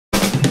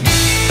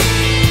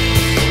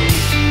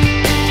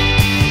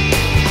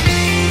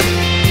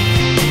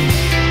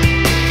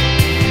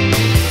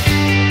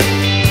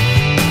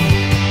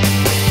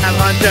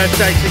Shadow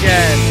strikes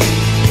again.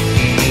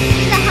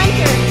 The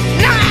hunter.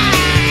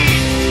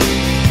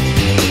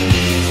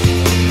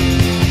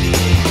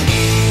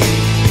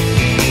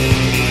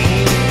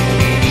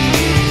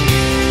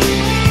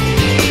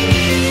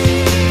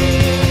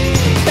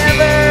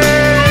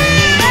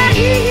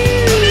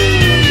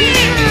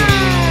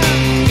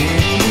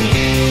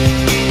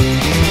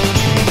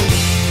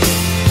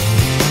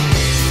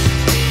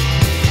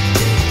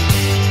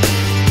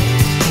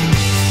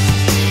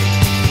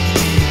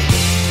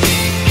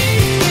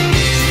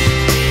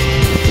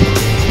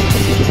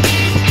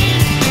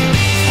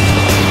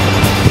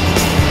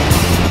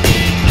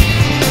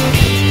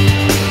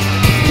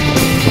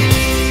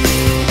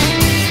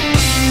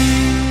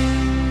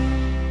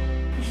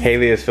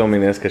 Haley is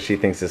filming this because she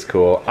thinks it's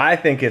cool. I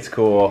think it's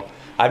cool.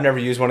 I've never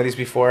used one of these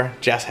before.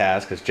 Jess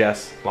has, because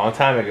Jess, a long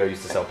time ago,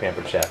 used to sell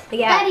Pampered Chef.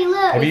 Yeah. Daddy,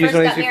 look. Have you used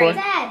one of these before?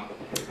 Dad.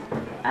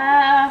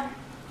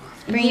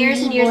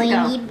 Years and years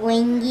ago.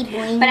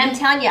 But I'm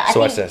telling you, I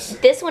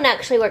think this one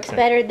actually works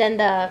better than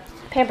the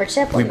Pampered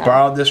Chef one. We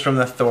borrowed this from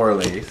the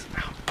Thorleys.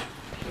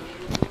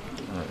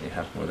 Let me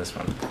have more of this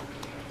one.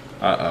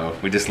 Uh-oh,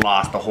 we just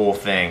lost the whole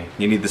thing.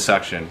 You need the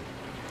suction.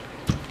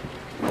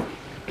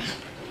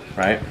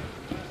 Right?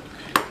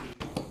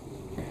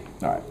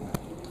 Alright.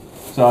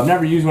 So I've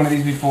never used one of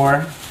these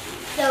before.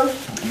 So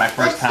my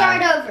first time.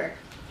 Let's start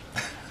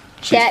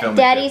over.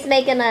 Daddy's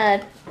making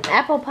a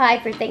apple pie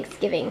for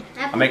Thanksgiving.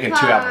 I'm making 2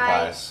 apple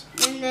pies.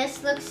 And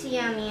this looks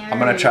yummy. I'm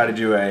gonna try to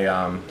do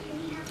a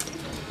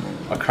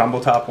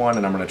crumble top one,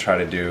 and I'm gonna try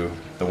to do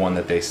the one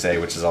that they say,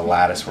 which is a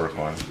lattice work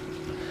one.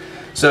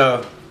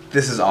 So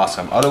this is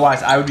awesome.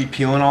 Otherwise, I would be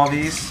peeling all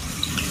these.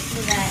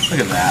 Look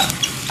at that.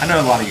 I know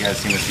a lot of you guys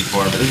have seen this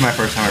before, but this is my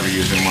first time ever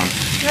using one.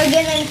 We're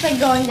getting it's like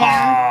going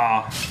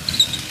down. Oh,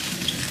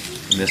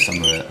 missed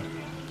some of it.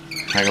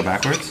 Can I go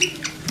backwards?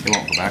 It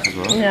won't go back as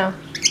well. No.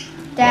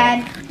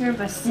 Dad, you're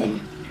busted.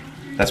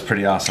 That's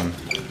pretty awesome.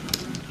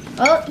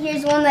 Oh,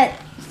 here's one that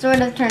sort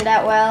of turned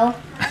out well.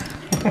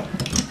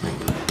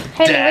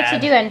 Haley, what you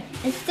doing?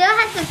 It still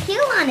has a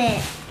peel on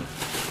it.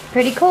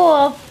 Pretty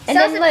cool. And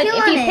So then look,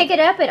 if you pick it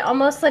up, it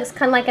almost looks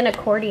kind of like an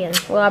accordion.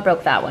 Well, I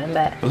broke that one,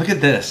 but Look at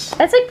this.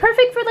 that's like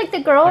perfect for like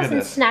the girls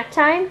and snack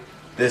time.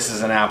 This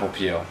is an apple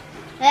peel.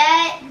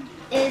 That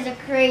is a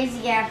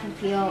crazy apple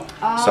peel.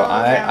 So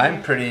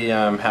I'm pretty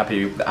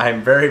happy.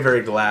 I'm very,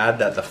 very glad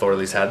that the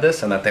Thorleys had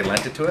this and that they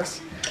lent it to us.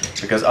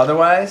 Because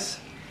otherwise,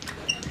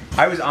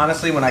 I was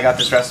honestly, when I got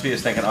this recipe, I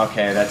was thinking,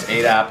 okay, that's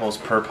 8 apples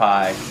per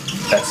pie.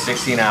 That's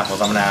 16 apples.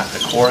 I'm gonna have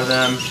to core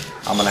them.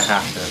 I'm gonna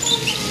have to,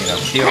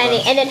 peel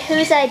them. And then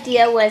whose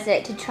idea was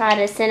it to try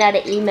to send out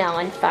an email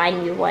and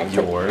find you one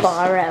to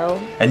borrow?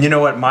 And you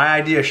know what my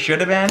idea should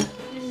have been?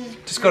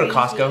 Just go to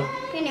Costco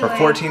for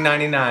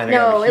 $14.99.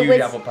 No, it was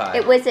apple pie.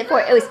 It was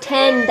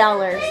 $10. Can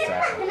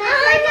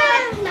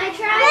I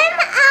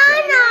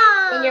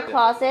try? In your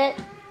closet?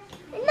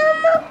 No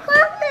more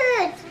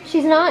closet.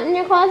 She's not in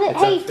your closet? It's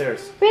hey,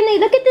 upstairs. Brinley,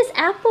 look at this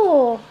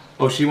apple.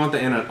 Oh, she wants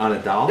the on a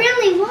doll?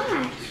 Really,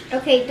 watch.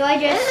 Okay, do I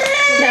just?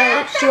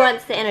 No, she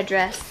wants the in a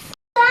dress.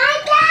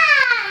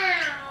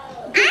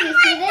 Did you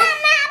see this?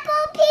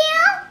 Apple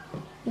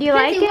peel. Do you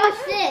like it? Watch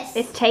this.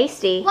 It's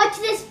tasty. Watch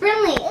this,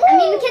 Brinley. I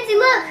mean, Mackenzie,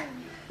 look.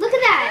 Look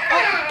at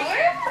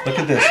that. Look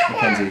at this,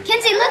 Mackenzie.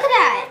 Mackenzie, look at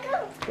that.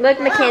 Look,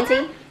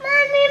 Mackenzie.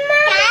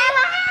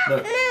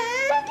 Look.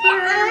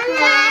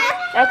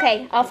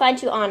 Okay, I'll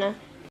find you Anna.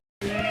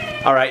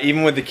 All right,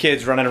 even with the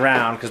kids running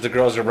around, because the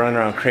girls are running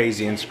around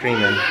crazy and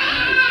screaming,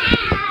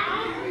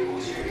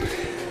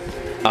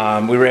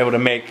 we were able to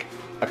make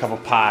a couple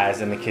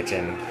pies in the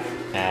kitchen,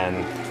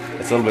 and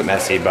it's a little bit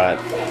messy, but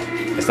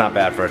it's not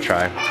bad for a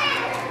try.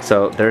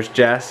 So there's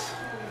Jess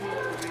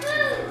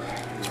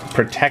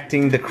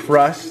protecting the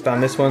crust.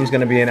 On this one's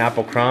gonna be an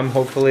apple crumb,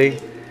 hopefully.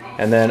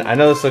 And then I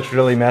know this looks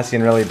really messy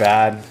and really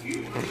bad,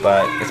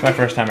 but it's my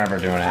first time ever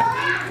doing it.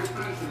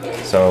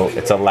 So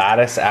it's a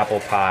lattice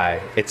apple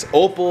pie. It's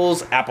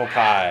Opal's apple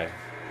pie.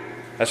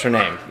 That's her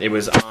name. It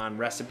was on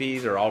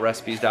recipes or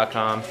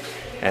allrecipes.com,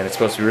 and it's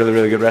supposed to be a really,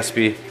 really good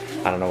recipe.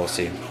 I don't know, we'll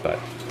see, but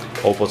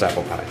Opal's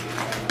apple pie.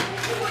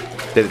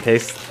 Did it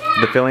taste,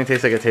 the filling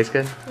taste like it tastes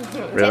good?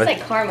 Mm-hmm. Really? It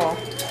tastes like caramel.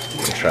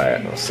 We'll try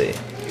it, we'll see.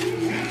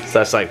 So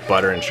that's like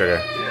butter and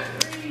sugar.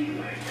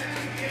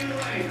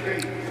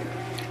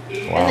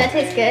 Wow. Doesn't that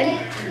taste good?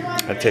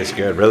 That tastes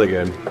good, really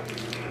good.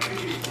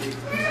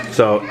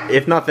 So,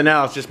 if nothing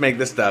else, just make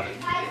this stuff.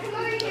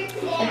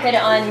 And put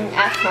it on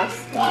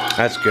Atmos.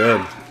 That's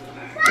good.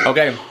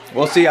 Okay,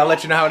 we'll see. I'll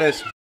let you know how it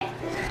is.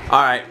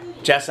 All right,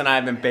 Jess and I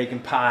have been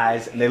baking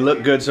pies, and they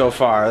look good so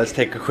far. Let's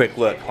take a quick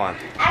look. Hold on.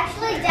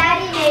 Actually,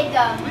 Daddy made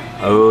them.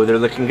 Oh, they're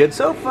looking good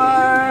so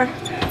far.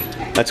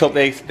 Let's hope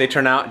they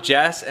turn out.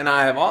 Jess and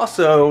I have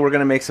we're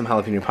gonna make some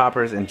jalapeno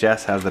poppers, and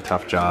Jess has the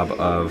tough job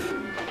of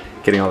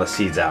getting all the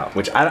seeds out,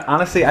 which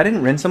honestly, I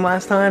didn't rinse them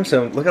last time,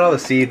 so look at all the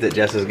seeds that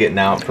Jess is getting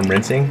out from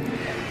rinsing.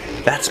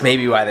 That's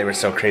maybe why they were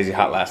so crazy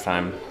hot last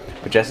time,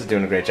 but Jess is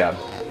doing a great job.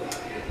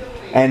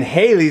 And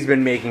Haley's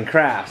been making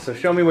crafts, so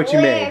show me what you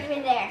made.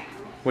 There.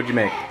 What'd you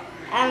make?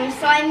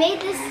 So I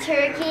made this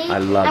turkey. I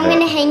love it. I'm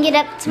gonna hang it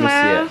up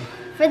tomorrow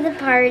for the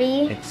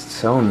party. It's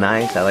so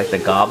nice. I like the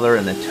gobbler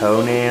and the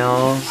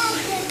toenails.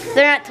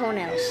 They're not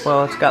toenails.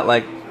 Well, it's got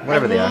like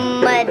whatever they are.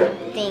 Mud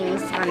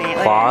things on it.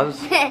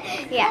 Claws?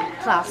 Yeah,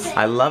 claws.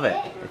 I love it.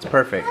 It's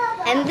perfect.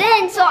 And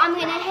then, so I'm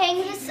gonna hang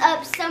this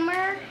up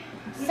somewhere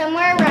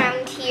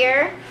around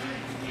here.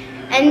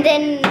 And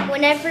then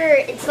whenever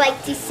it's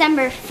like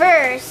December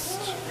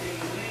 1st,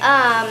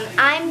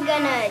 I'm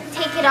gonna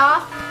take it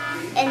off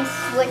and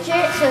switch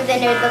it so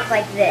then it would look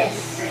like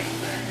this.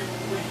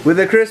 With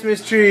a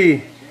Christmas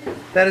tree.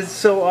 That is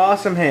so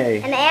awesome,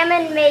 hey. And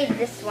Ammon made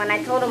this one.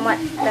 I told him what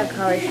the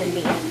color should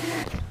be.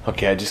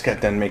 Okay, I just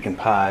got done making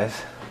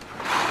pies.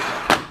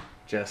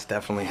 Jess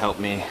definitely helped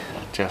me.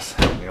 Jess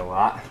helped me a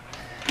lot.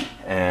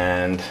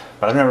 But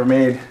I've never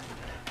made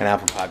an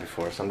apple pie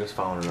before, so I'm just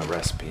following a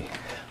recipe.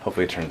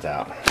 Hopefully it turns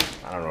out.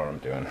 I don't know what I'm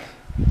doing.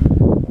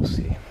 We'll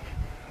see.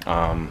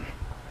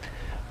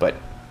 But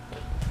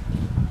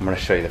I'm gonna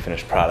show you the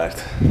finished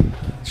product.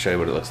 Show you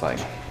what it looks like.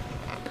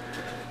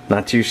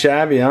 Not too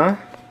shabby, huh?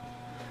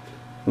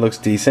 Looks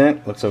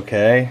decent, looks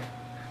okay.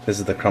 This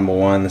is the crumble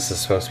one. This is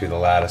supposed to be the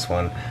lattice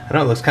one. I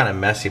know it looks kind of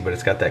messy, but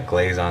it's got that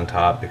glaze on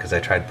top because I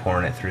tried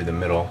pouring it through the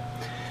middle.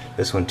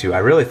 This one too. I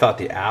really thought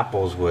the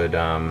apples would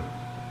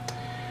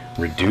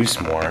reduce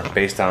more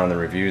based on the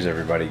reviews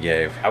everybody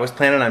gave. I was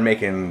planning on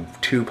making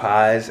 2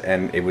 pies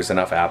and it was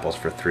enough apples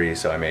for 3,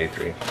 so I made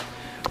 3.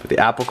 But the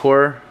apple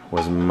core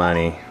was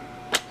money.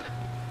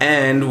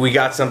 And we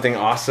got something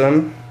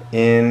awesome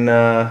in,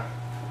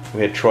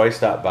 we had Troy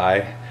stop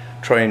by.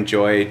 Troy and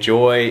Joy.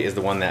 Joy is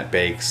the one that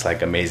bakes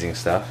like amazing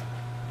stuff.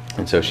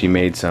 And so she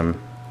made some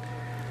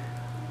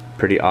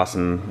pretty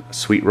awesome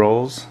sweet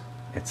rolls.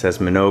 It says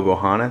Minogue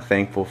OHANA,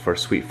 thankful for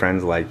sweet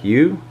friends like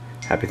you.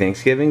 Happy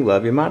Thanksgiving,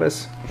 love you,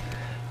 Matas.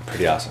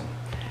 Pretty awesome.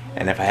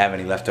 And if I have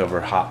any leftover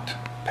hot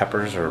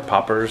peppers or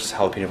poppers,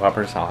 jalapeno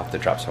poppers, I'll have to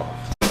drop some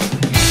off.